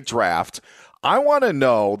NBA draft, I want to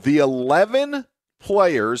know the 11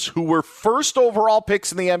 players who were first overall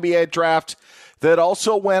picks in the NBA draft that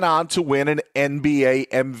also went on to win an NBA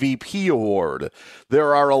MVP award.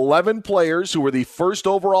 There are 11 players who were the first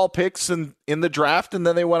overall picks in the draft, and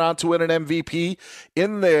then they went on to win an MVP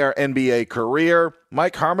in their NBA career.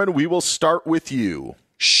 Mike Harmon, we will start with you.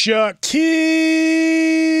 Shaquille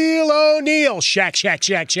O'Neal. Shaq.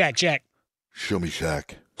 Show me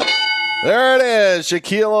Shaq. There it is,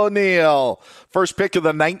 Shaquille O'Neal. First pick of the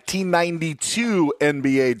 1992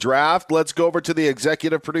 NBA draft. Let's go over to the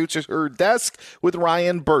executive producer's desk with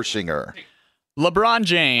Ryan Bershinger. LeBron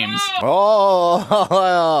James.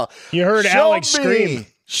 Oh, you heard Alex scream.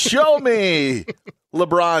 Show me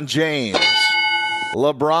LeBron James.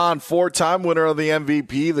 LeBron, 4-time winner of the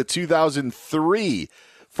MVP, the 2003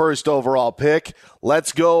 first overall pick.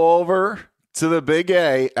 Let's go over to the Big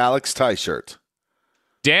A, Alex Teichert.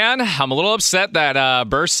 Dan, I'm a little upset that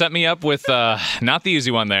Burst set me up with not the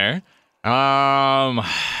easy one there. Gosh,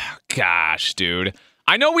 dude.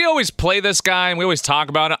 I know we always play this guy and we always talk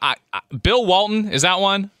about it. Bill Walton, is that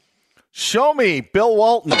one? Show me Bill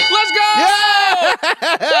Walton. Let's go!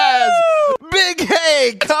 Yes! Big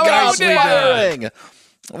A coming out firing.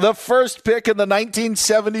 The first pick in the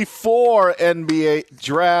 1974 NBA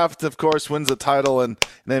draft, of course, wins the title and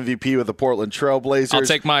an MVP with the Portland Trailblazers. I'll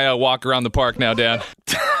take my walk around the park now, Dan.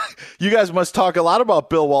 You guys must talk a lot about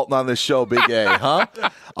Bill Walton on this show, Big A, huh?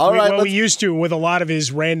 All right. Well, we used to with a lot of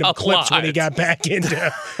his random clips when he got back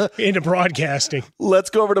into broadcasting. Let's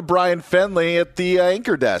go over to Brian Fenley at the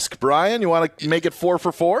anchor desk. Brian, you want to make it 4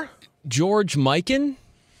 for 4? George Mikan?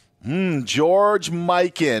 George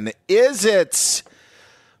Mikan. Is it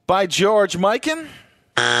by George Mikan?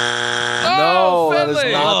 No, that is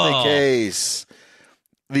not the case.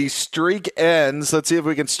 The streak ends. Let's see if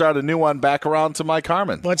we can start a new one back around to Mike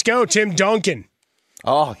Harmon. Let's go, Tim Duncan.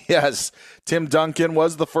 Oh, yes. Tim Duncan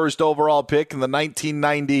was the first overall pick in the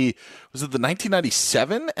 1990, was it the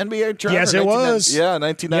 1997 NBA draft? Yes, it was. Yeah,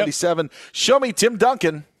 1997. Yep. Show me Tim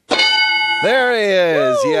Duncan. There he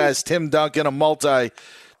is. Woo! Yes, Tim Duncan, a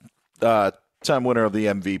multi-time winner of the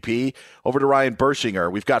MVP. Over to Ryan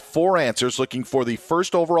Bershinger. We've got 4 answers looking for the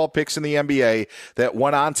first overall picks in the NBA that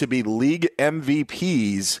went on to be league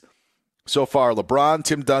MVPs. So far, LeBron,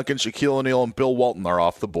 Tim Duncan, Shaquille O'Neal, and Bill Walton are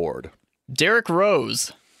off the board. Derrick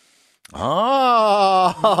Rose. Rose,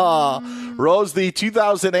 the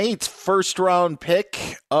 2008 first-round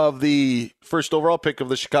pick of the first overall pick of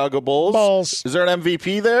the Chicago Bulls. Is there an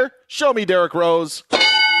MVP there? Show me Derrick Rose.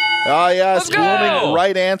 Yes, blooming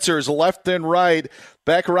right answers left and right.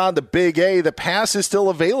 Back around to Big A. The pass is still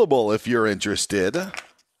available if you're interested.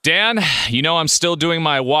 Dan, you know I'm still doing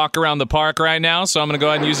my walk around the park right now, so I'm going to go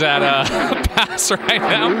ahead and use that pass right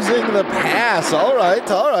now. Using the pass. All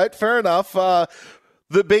right. Fair enough.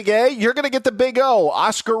 The Big A, you're going to get the Big O.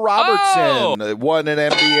 Oscar Robertson won an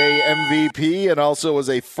NBA MVP and also was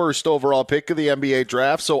a first overall pick of the NBA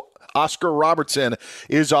draft. So Oscar Robertson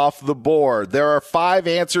is off the board. There are 5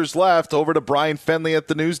 answers left. Over to Brian Fenley at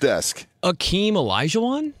the news desk. Akeem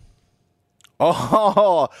Olajuwon?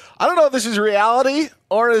 Oh, I don't know if this is reality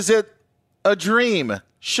or is it a dream.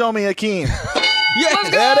 Show me Akeem. Yeah,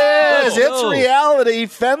 that is. It's reality.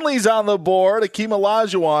 Fenley's on the board. Akeem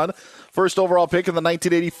Olajuwon, first overall pick in the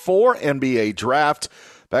 1984 NBA draft.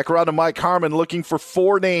 Back around to Mike Harmon looking for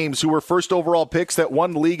 4 names who were first overall picks that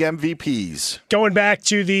won league MVPs. Going back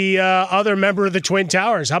to the other member of the Twin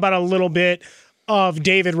Towers, how about a little bit of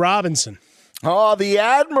David Robinson? Oh, the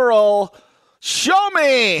Admiral. Show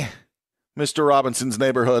me Mr. Robinson's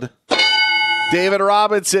neighborhood. David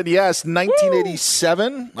Robinson, yes,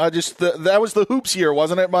 1987. That was the hoops year,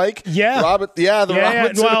 wasn't it, Mike? Yeah.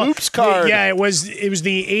 Robinson hoops card. Yeah, it was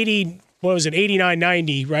the 80. What was it?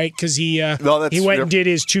 89-90, right? Because he went and did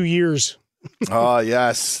his 2 years. Oh,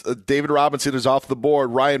 yes. David Robinson is off the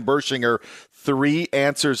board. Ryan Bershinger, 3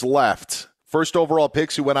 answers left. First overall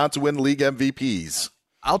picks who went on to win league MVPs.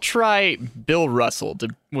 I'll try Bill Russell.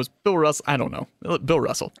 Was Bill Russell? I don't know. Bill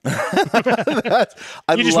Russell. I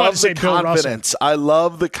love the confidence. I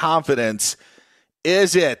love the confidence.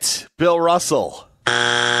 Is it Bill Russell?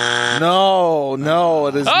 No,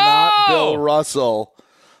 it is not Bill Russell.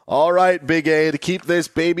 All right, Big A, to keep this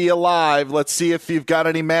baby alive, let's see if you've got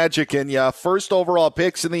any magic in you. First overall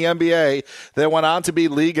picks in the NBA that went on to be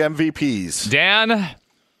league MVPs. Dan,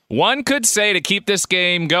 one could say to keep this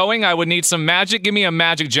game going, I would need some magic. Give me a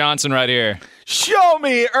Magic Johnson right here. Show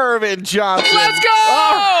me Irvin Johnson. Let's go!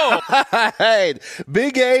 All right.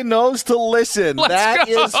 Big A knows to listen. That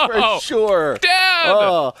is for sure.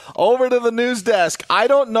 Dad! Over to the news desk. I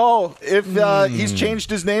don't know if he's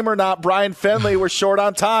changed his name or not. Brian Fenley, we're short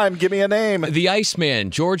on time. Give me a name. The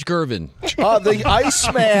Iceman, George Gervin. The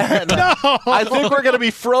Iceman. No! I think we're going to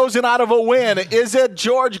be frozen out of a win. Is it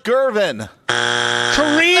George Gervin?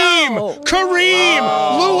 Kareem!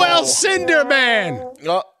 Lou Alcindor, man!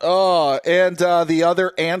 And the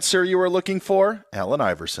other answer you were looking for? Allen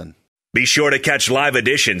Iverson. Be sure to catch live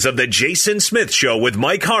editions of The Jason Smith Show with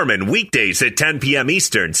Mike Harmon weekdays at 10 p.m.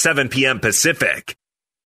 Eastern, 7 p.m. Pacific.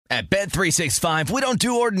 At Bet365, we don't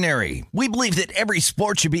do ordinary. We believe that every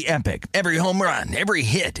sport should be epic. Every home run, every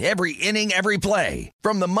hit, every inning, every play.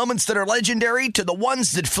 From the moments that are legendary to the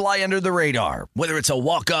ones that fly under the radar. Whether it's a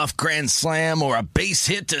walk-off grand slam or a base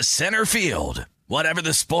hit to center field. Whatever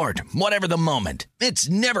the sport, whatever the moment, it's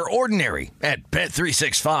never ordinary at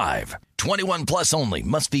Bet365. 21 plus only.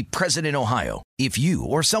 Must be present in Ohio. If you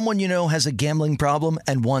or someone you know has a gambling problem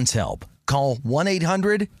and wants help, call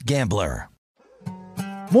 1-800-GAMBLER.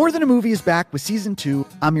 More Than a Movie is back with Season 2.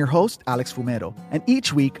 I'm your host, Alex Fumero. And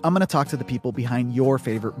each week, I'm going to talk to the people behind your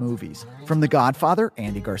favorite movies. From The Godfather,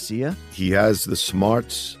 Andy Garcia. He has the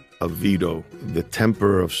smarts of Vito, the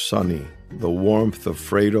temper of Sonny, the warmth of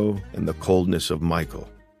Fredo, and the coldness of Michael.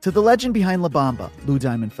 To the legend behind La Bamba, Lou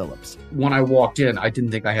Diamond Phillips. When I walked in, I didn't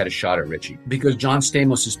think I had a shot at Richie because John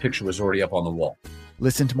Stamos' picture was already up on the wall.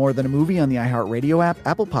 Listen to More Than a Movie on the iHeartRadio app,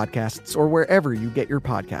 Apple Podcasts, or wherever you get your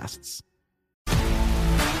podcasts.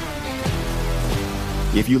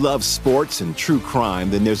 If you love sports and true crime,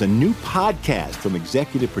 then there's a new podcast from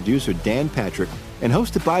executive producer Dan Patrick and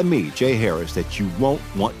hosted by me, Jay Harris, that you won't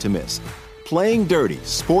want to miss. Playing Dirty: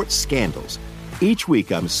 Sports Scandals. Each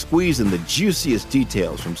week, I'm squeezing the juiciest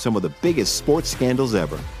details from some of the biggest sports scandals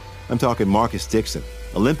ever. I'm talking Marcus Dixon,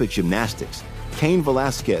 Olympic gymnastics, Cain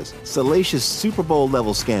Velasquez, salacious Super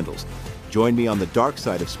Bowl-level scandals. Join me on the dark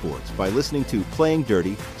side of sports by listening to Playing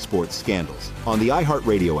Dirty: Sports Scandals on the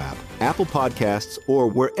iHeartRadio app, Apple Podcasts, or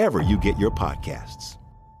wherever you get your podcasts.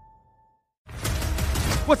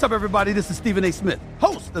 What's up, everybody? This is Stephen A. Smith,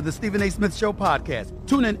 host of the Stephen A. Smith Show podcast.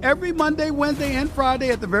 Tune in every Monday, Wednesday, and Friday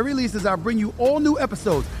at the very least as I bring you all new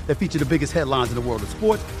episodes that feature the biggest headlines in the world of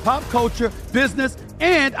sports, pop culture, business,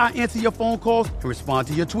 and I answer your phone calls and respond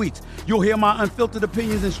to your tweets. You'll hear my unfiltered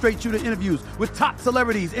opinions and straight-shooter interviews with top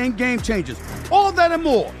celebrities and game changers. All that and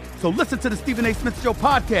more. So listen to the Stephen A. Smith Show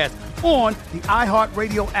podcast on the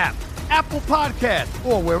iHeartRadio app, Apple Podcasts,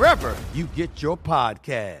 or wherever you get your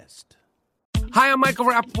podcast. Hi, I'm Michael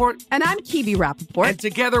Rappaport. And I'm Kibi Rappaport. And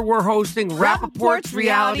together we're hosting Rappaport's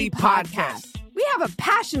Reality Podcast. We have a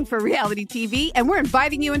passion for reality TV, and we're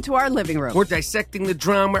inviting you into our living room. We're dissecting the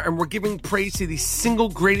drama, and we're giving praise to the single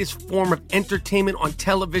greatest form of entertainment on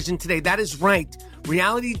television today. That is right.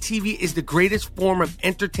 Reality TV is the greatest form of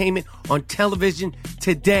entertainment on television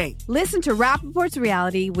today. Listen to Rappaport's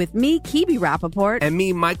Reality with me, Kibi Rappaport. And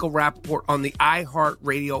me, Michael Rappaport, on the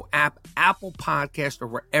iHeartRadio app, Apple Podcast, or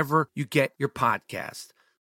wherever you get your podcast.